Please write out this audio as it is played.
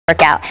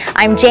workout.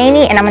 I'm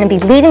Janie and I'm going to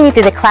be leading you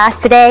through the class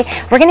today.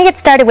 We're going to get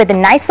started with a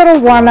nice little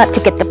warm-up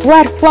to get the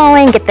blood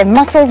flowing, get the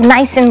muscles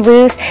nice and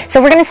loose.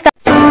 So we're going to start.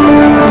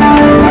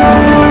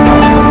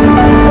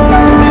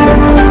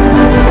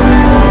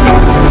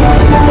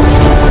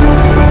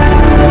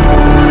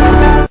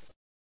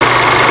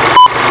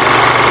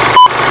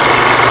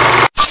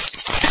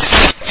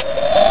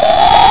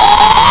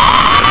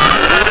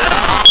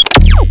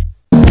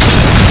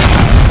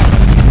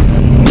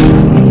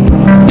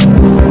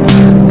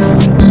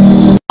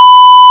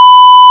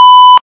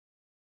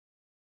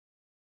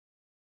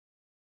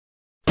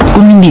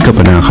 Kung hindi ka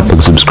pa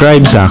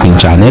nakakapag-subscribe sa aking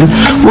channel,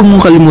 huwag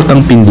mong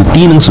kalimutang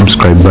pindutin ang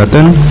subscribe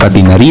button,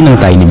 pati na rin ang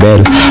tiny bell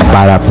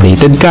para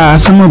updated ka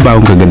sa mga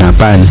bagong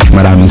kaganapan.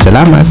 Maraming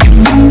salamat!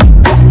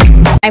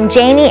 I'm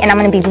Janie and I'm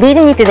going to be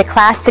leading you through the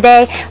class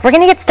today. We're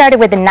going to get started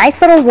with a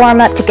nice little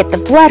warm-up to get the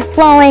blood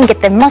flowing,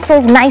 get the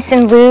muscles nice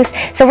and loose.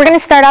 So we're going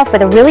to start off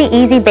with a really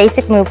easy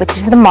basic move, which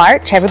is the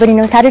march. Everybody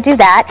knows how to do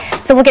that.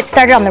 So we'll get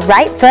started on the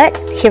right foot.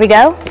 Here we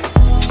go.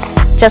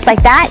 Just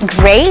like that.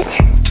 Great.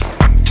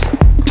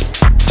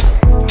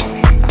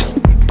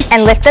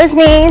 And lift those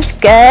knees,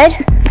 good.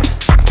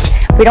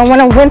 We don't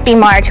want a wimpy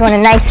march, we want a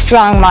nice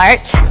strong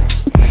march.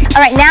 All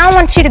right, now I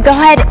want you to go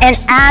ahead and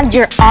add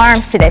your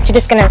arms to this. You're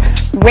just gonna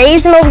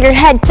raise them over your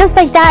head just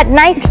like that,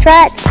 nice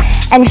stretch,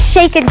 and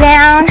shake it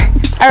down.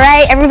 All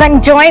right,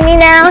 everyone join me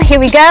now, here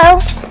we go.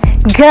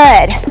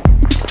 Good,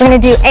 we're gonna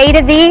do 8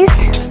 of these.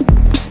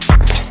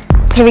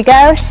 Here we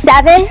go,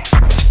 7,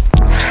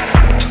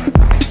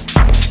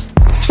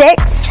 6,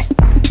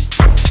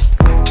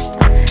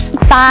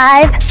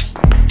 5,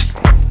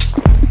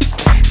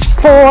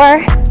 4,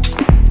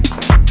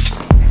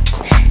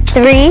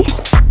 3,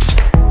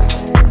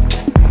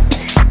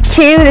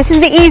 2, this is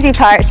the easy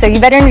part, so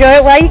you better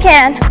enjoy it while you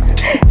can.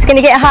 It's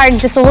gonna get hard in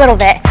just a little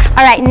bit.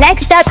 All right,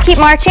 next up, keep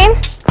marching.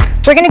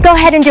 We're gonna go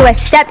ahead and do a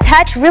step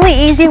touch, really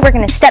easy. We're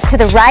gonna step to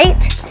the right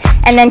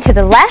and then to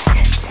the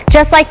left,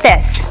 just like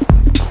this.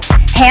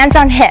 Hands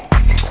on hips,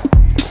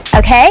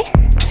 okay?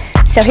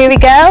 So here we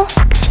go,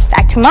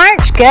 back to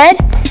march, good.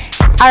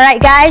 All right,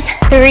 guys,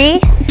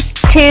 3,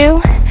 2,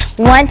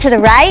 1 to the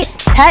right,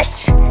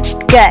 touch,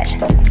 good,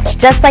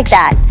 just like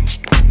that.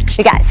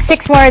 We got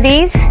 6 more of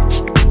these,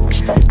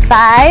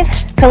 5,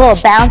 put a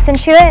little bounce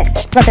into it,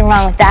 nothing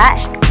wrong with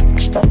that,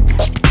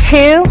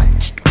 2,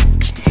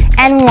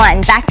 and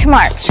 1, back to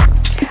march.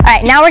 All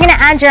right, now we're gonna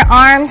add your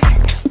arms.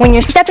 When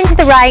you're stepping to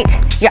the right,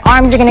 your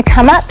arms are gonna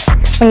come up.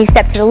 When you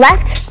step to the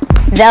left,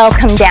 they'll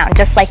come down,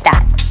 just like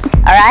that.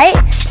 All right,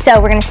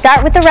 so we're gonna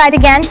start with the right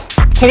again.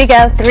 Here we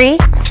go, 3,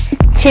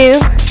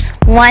 2,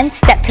 1,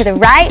 step to the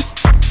right.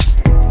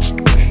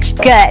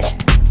 Good.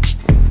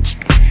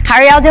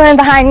 How are y'all doing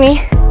behind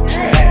me?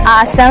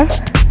 Awesome.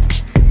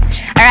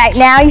 All right,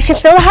 now you should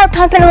feel the heart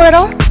pumping a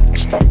little.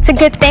 It's a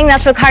good thing.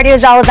 That's what cardio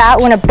is all about.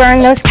 We want to burn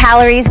those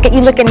calories, get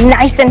you looking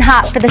nice and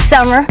hot for the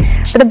summer,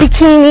 for the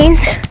bikinis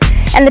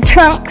and the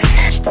trunks.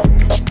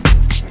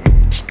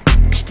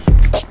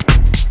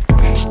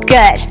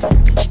 Good.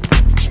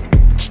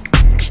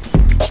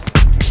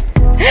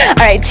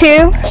 All right,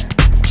 2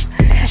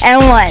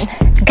 and 1.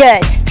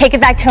 Good. Take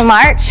it back to a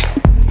march.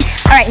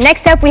 All right,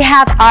 next up we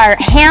have our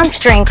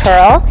hamstring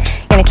curl.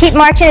 You're gonna keep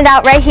marching it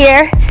out right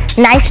here.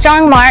 Nice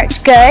strong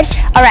march, good.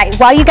 All right,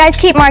 while you guys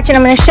keep marching,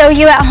 I'm gonna show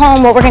you at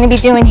home what we're gonna be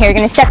doing here. You're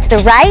gonna step to the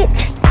right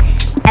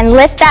and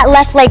lift that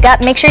left leg up.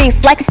 Make sure you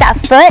flex that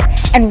foot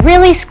and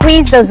really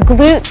squeeze those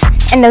glutes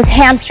and those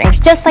hamstrings,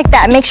 just like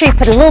that. Make sure you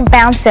put a little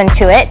bounce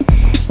into it.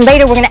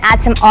 Later we're gonna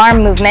add some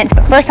arm movements,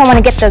 but first I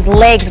wanna get those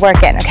legs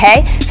working,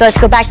 okay? So let's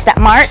go back to that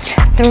march.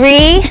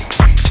 3,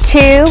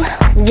 2,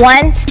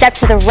 1, step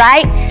to the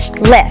right,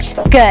 lift,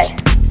 good,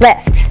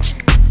 lift.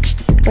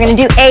 We're gonna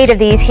do 8 of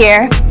these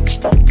here.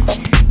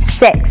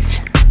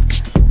 6,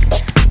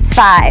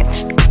 5,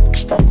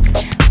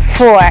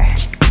 4,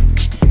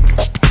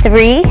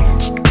 3,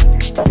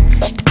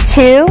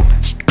 2,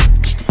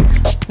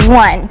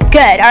 1.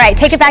 Good, all right,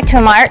 take it back to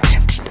a march.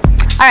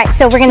 All right,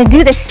 so we're gonna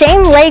do the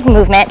same leg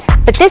movement,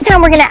 but this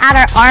time we're gonna add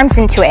our arms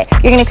into it.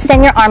 You're gonna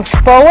extend your arms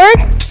forward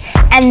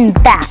and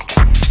back.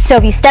 So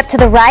if you step to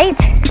the right,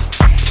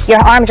 your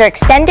arms are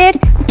extended.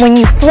 When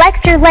you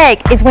flex your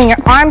leg is when your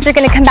arms are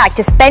gonna come back.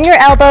 Just bend your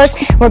elbows.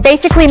 We're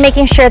basically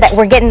making sure that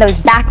we're getting those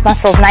back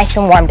muscles nice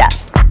and warmed up.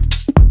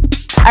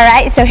 All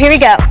right, so here we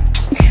go.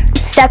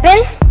 Step in,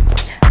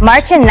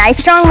 march in, nice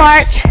strong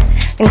march.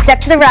 And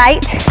step to the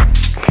right.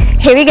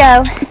 Here we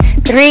go.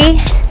 3,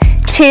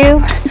 2,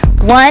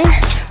 1,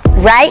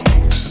 right,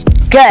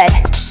 good.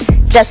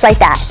 Just like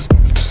that.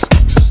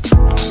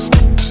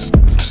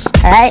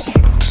 All right,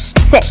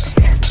 6,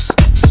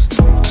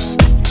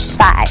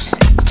 5,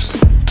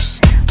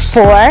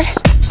 4,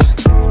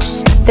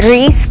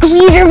 3,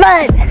 squeeze your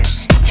butt,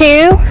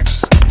 2,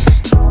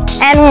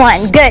 and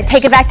 1. Good,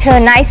 take it back to a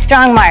nice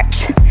strong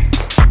march.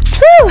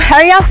 Whew, how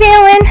are y'all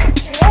feeling?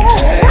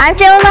 I'm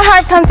feeling my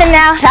heart pumping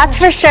now, that's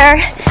for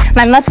sure.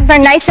 My muscles are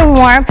nice and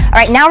warm. All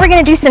right, now we're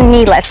gonna do some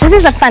knee lifts. This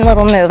is a fun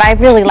little move. I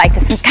really like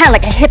this. It's kind of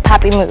like a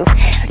hip-hoppy move.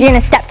 You're gonna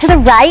step to the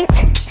right,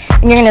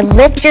 and you're gonna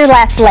lift your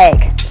left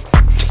leg.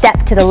 Step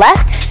to the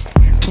left,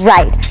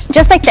 right,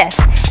 just like this.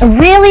 And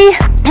really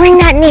bring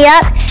that knee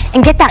up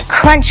and get that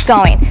crunch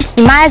going.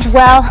 You might as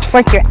well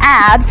work your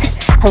abs,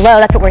 hello,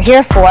 that's what we're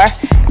here for,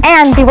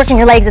 and be working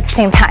your legs at the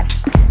same time.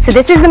 So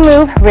this is the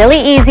move, really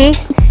easy.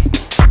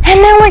 And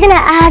then we're gonna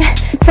add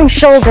some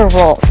shoulder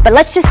rolls, but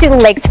let's just do the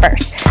legs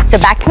first. So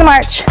back to the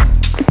march.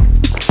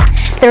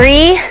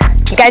 3,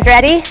 you guys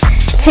ready?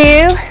 2,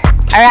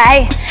 all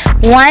right.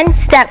 1,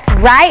 step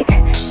right,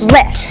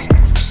 lift,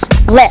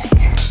 lift,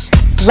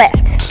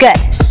 lift, good.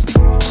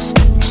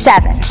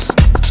 7,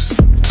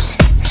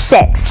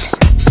 6,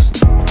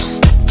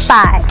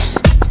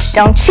 5,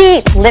 don't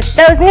cheat, lift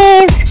those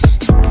knees.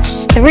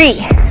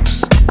 3,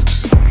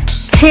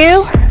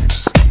 2,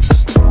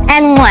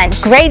 and 1.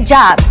 Great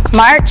job.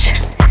 March.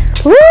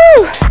 Woo!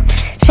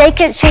 Shake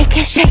it, shake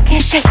it, shake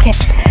it, shake it.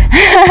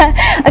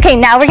 Okay,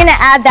 now we're gonna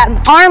add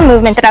that arm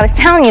movement that I was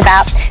telling you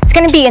about. It's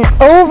gonna be an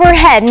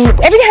overhead. And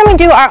every time we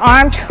do our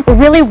arms, we're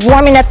really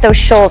warming up those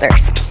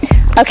shoulders.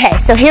 Okay,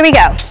 so here we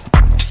go.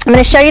 I'm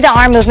gonna show you the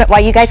arm movement while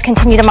you guys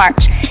continue to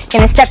march. You're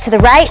gonna step to the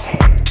right.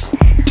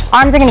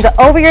 Arms are gonna go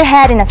over your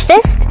head in a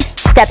fist.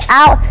 Step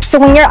out. So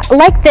when you're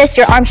like this,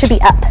 your arm should be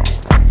up.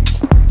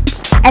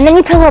 And then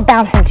you put a little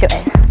bounce into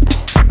it.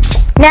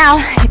 Now,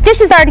 if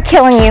this is already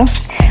killing you,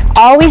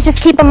 always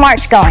just keep a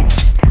march going,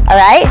 all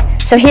right?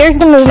 So here's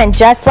the movement,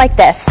 just like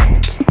this.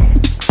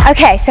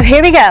 Okay, so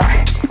here we go.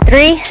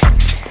 3,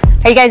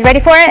 are you guys ready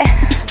for it?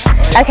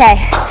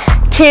 Okay,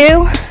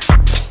 2,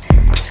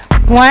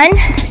 1,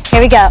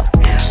 here we go.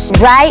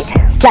 Right,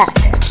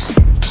 left,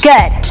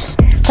 good.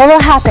 Put a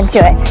little hop into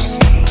it.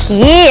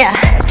 Yeah,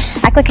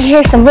 act like you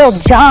hear some Lil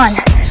Jon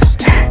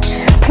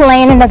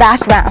playing in the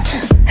background.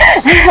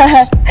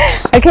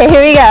 Okay,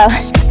 here we go.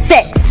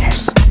 6,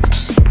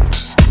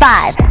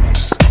 5,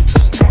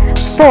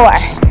 4,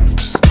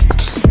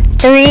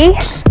 3,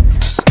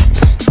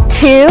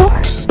 2,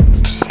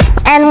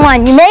 and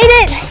 1. You made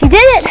it. You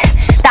did it.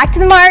 Back to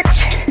the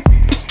march.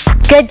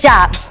 Good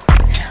job.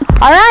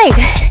 All right.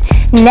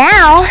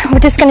 Now we're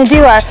just going to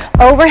do our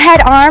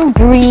overhead arm.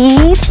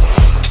 Breathe.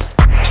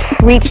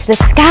 Reach the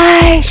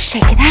sky.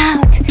 Shake it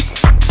out.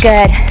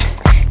 Good.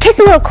 Takes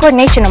a little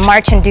coordination to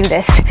march and do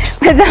this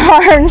with the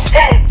arms.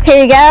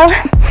 Here you go.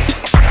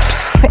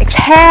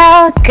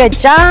 Exhale, good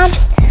job.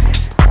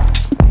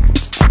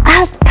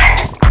 Up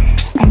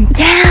and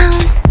down.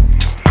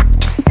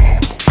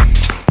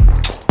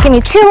 Give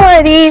me 2 more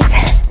of these.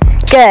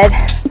 Good.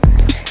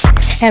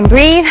 And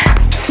breathe.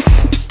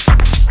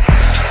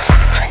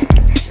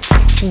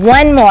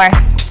 1 more.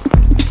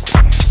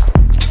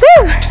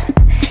 Woo!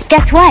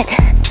 Guess what?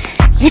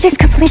 You just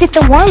completed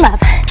the warm-up.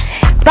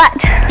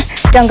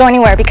 But don't go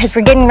anywhere because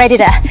we're getting ready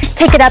to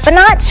take it up a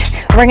notch.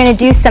 We're gonna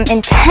do some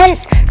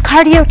intense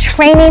cardio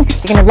training.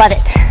 You're gonna love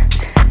it.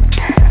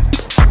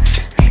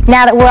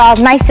 Now that we're all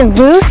nice and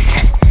loose,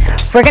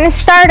 we're gonna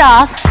start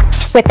off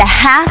with the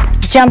half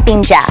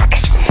jumping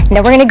jack.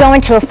 Now we're gonna go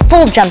into a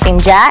full jumping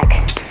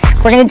jack.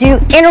 We're gonna do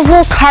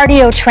interval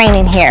cardio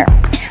training here.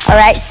 All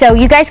right, so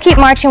you guys keep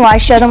marching while I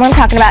show them what I'm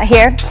talking about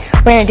here.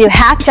 We're gonna do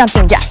half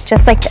jumping jack,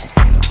 just like this.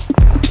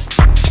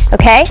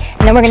 Okay,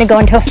 and then we're gonna go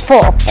into a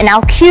full, and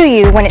I'll cue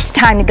you when it's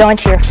time to go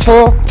into your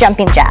full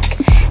jumping jack.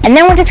 And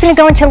then we're just gonna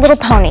go into a little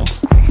pony,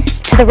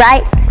 to the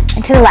right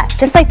and to the left,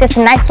 just like this,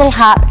 a nice little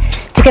hop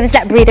to give us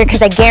that breather,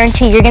 because I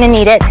guarantee you're gonna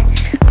need it.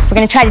 We're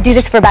gonna try to do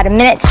this for about a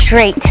minute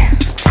straight.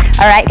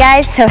 All right,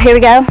 guys, so here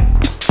we go.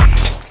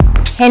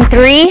 In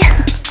 3,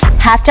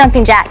 half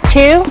jumping jack,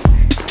 2,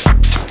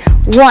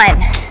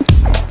 1.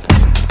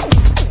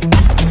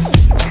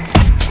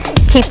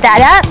 Keep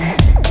that up.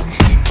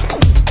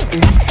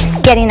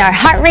 Getting our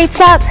heart rates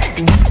up.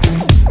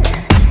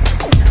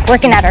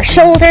 Working at our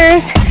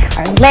shoulders,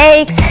 our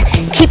legs,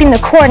 keeping the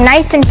core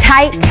nice and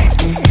tight.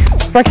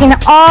 Working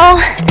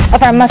all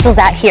of our muscles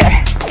out here.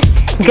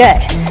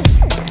 Good.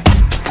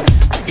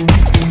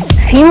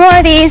 A few more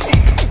of these.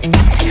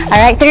 All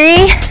right,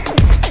 3,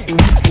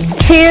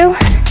 2,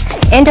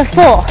 into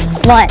full.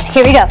 1,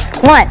 here we go.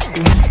 1,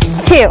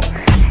 2,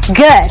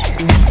 good.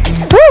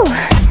 Woo!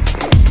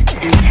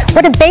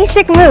 What a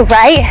basic move,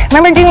 right?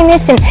 Remember doing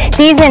these in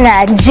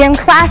gym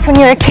class when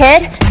you were a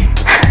kid?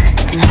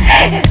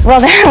 Well,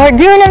 we're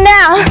doing them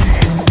now.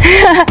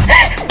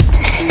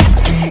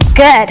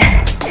 Good.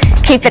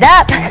 Keep it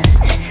up.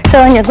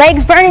 Feeling your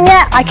legs burning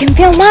yet? I can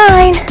feel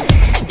mine.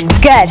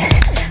 Good.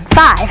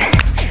 5,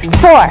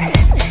 4,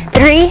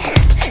 3,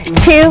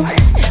 2,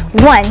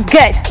 1.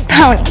 Good.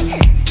 Pony.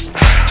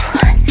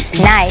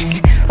 Nice.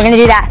 We're gonna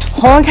do that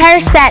whole entire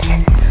set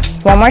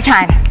one more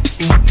time.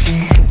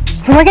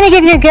 And we're gonna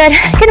give you a good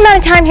amount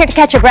of time here to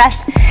catch your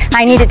breath.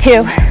 I need it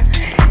too.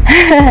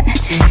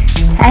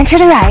 And to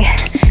the right,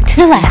 to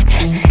the left.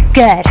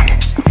 Good.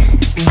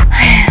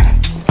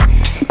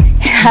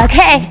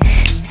 Okay,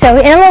 so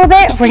in a little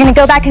bit, we're gonna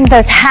go back into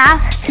those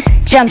half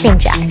jumping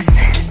jacks.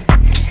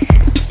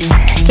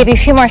 Give you a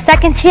few more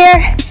seconds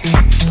here.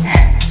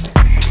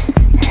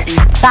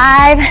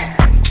 5,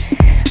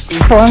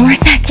 4 more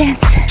seconds.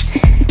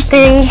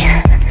 3,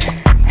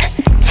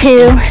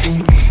 2,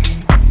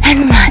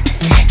 and 1.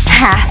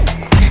 Half.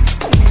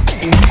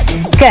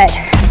 Good.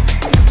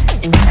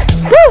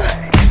 Whew.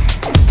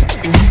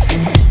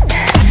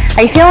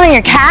 Are you feeling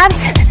your calves?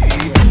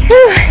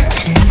 Whew.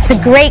 It's a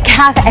great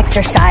calf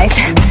exercise.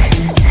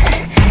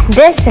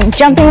 This and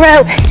jumping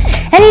rope.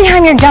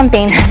 Anytime you're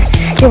jumping,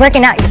 you're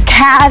working out your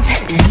calves,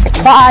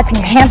 your quads, and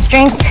your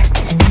hamstrings.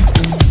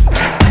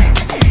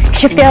 You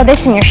should feel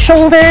this in your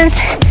shoulders.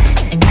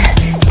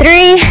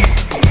 3,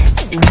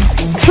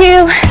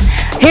 2,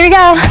 here we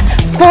go.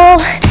 Full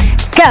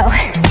go.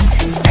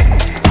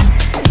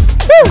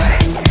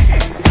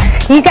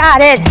 Whew. You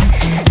got it.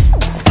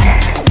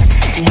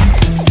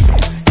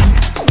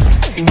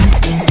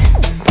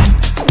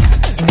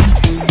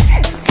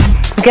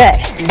 Good.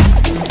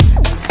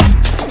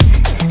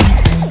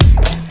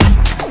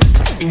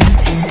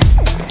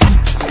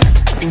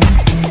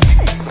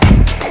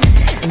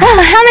 Oh,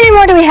 how many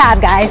more do we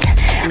have, guys?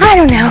 I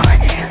don't know.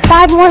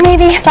 5 more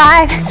maybe?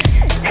 5,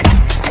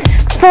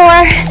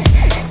 4,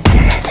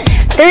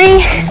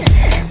 3,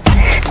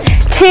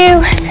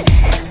 2,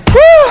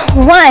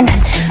 1.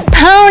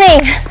 Pony.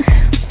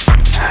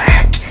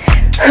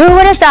 Who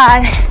would have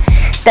thought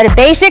that a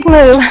basic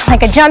move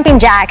like a jumping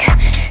jack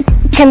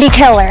can be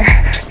killer?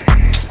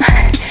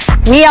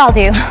 We all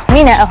do.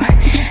 We know.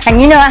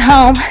 And you know at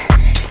home.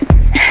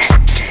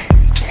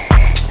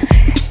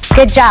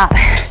 Good job.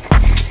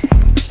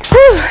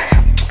 Whew.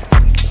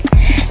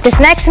 This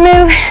next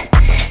move,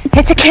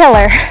 it's a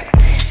killer,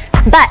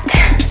 but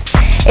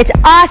it's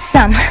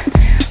awesome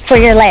for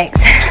your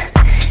legs.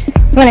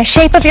 You want to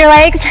shape up your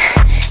legs?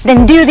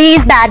 Then do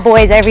these bad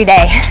boys every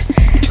day.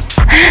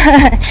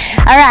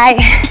 All right,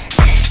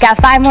 got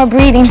 5 more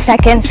breathing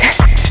seconds.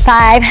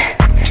 5,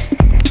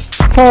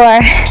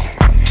 4,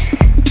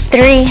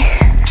 3,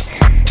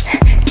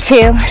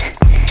 2,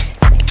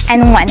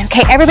 and 1.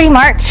 Okay, everybody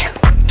march.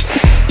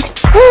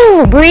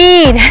 Whew,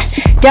 breathe.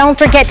 Don't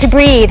forget to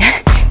breathe.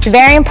 It's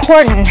very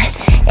important.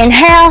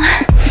 Inhale.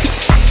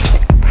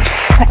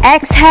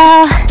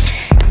 Exhale.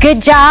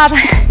 Good job.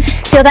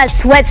 Feel that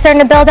sweat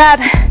starting to build up.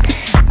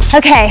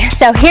 Okay,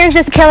 so here's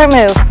this killer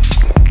move.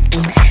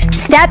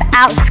 Step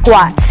out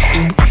squats.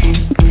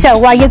 So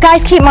while you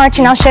guys keep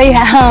marching, I'll show you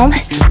at home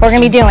what we're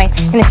gonna be doing.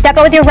 You're gonna step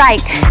out with your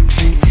right.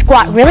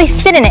 Squat, really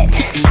sit in it.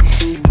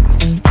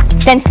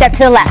 Then step to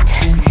the left.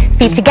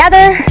 Feet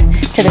together,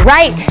 to the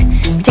right,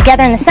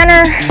 together in the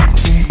center,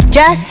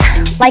 just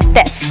like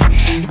this.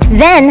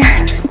 Then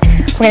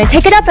we're gonna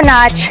take it up a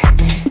notch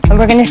and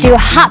we're gonna do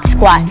hop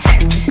squats,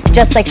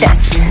 just like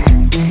this.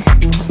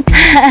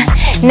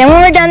 And then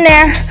when we're done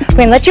there, we're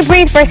gonna let you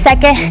breathe for a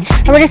second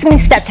and we're just gonna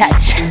step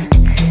touch.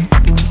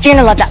 You're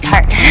gonna love that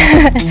part.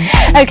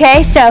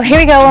 Okay, so here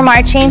we go, we're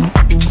marching.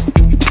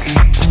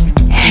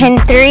 In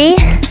 3,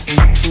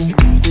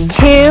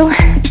 2,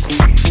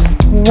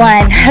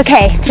 1.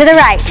 Okay, to the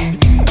right.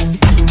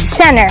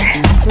 Center,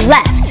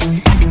 left,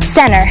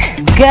 center.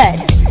 Good.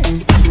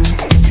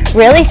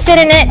 Really sit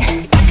in it.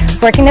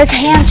 Working those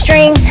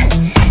hamstrings,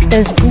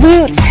 those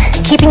glutes,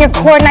 keeping your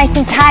core nice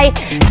and tight.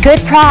 Good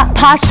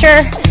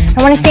posture.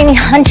 I want to see me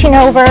hunching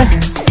over,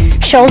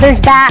 shoulders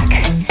back.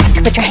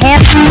 Put your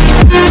hands.